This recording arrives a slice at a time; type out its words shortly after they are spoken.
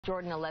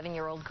Jordan,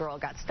 11-year-old girl,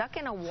 got stuck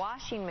in a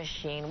washing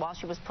machine while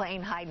she was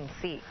playing hide and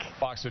seek.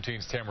 Fox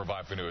 13's Tamara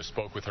Vaifanua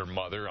spoke with her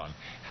mother on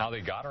how they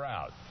got her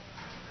out.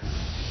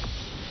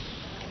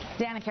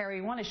 Dan and Carrie,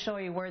 we want to show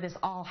you where this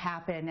all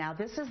happened. Now,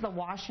 this is the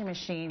washing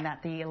machine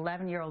that the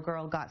 11-year-old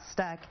girl got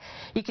stuck.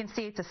 You can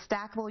see it's a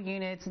stackable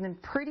units and in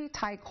pretty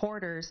tight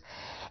quarters.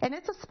 And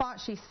it's a spot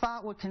she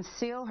thought would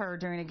conceal her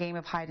during a game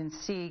of hide and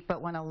seek,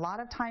 but when a lot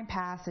of time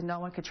passed and no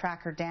one could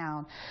track her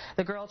down,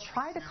 the girl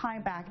tried to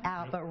climb back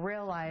out but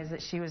realized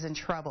that she was in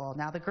trouble.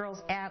 Now, the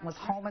girl's aunt was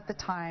home at the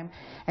time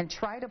and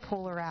tried to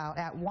pull her out.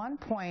 At one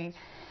point,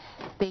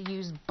 they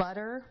used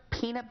butter,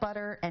 peanut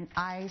butter, and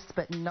ice,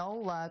 but no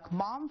luck.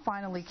 Mom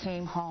finally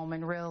came home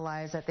and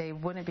realized that they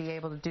wouldn't be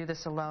able to do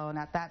this alone.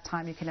 At that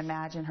time, you can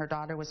imagine her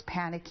daughter was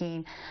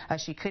panicking.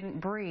 She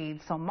couldn't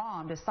breathe, so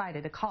Mom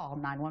decided to call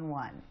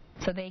 911.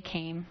 So they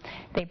came,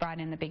 they brought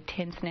in the big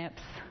tin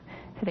snips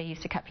they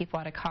used to cut people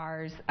out of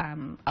cars,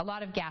 a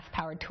lot of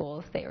gas-powered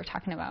tools. They were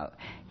talking about,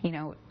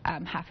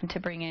 having to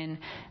bring in,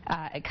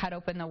 cut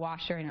open the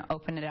washer and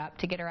open it up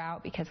to get her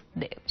out because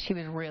she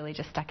was really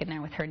just stuck in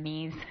there with her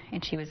knees,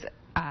 and she was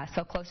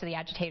so close to the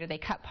agitator. They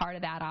cut part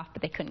of that off,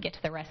 but they couldn't get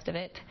to the rest of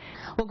it.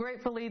 Well,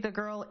 gratefully, the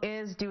girl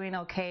is doing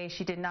okay.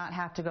 She did not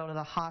have to go to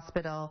the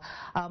hospital.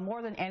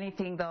 More than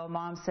anything, though,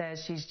 Mom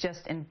says she's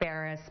just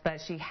embarrassed, but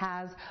she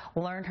has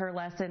learned her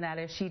lesson that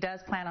if she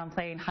does plan on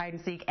playing hide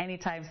and seek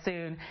anytime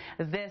soon,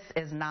 this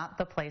is not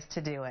the place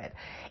to do it.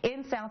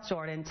 In South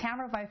Jordan,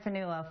 Tamara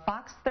Vaifanua,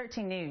 Fox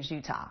 13 News,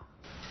 Utah.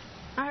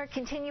 Our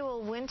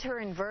continual winter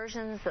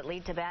inversions that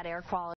lead to bad air quality.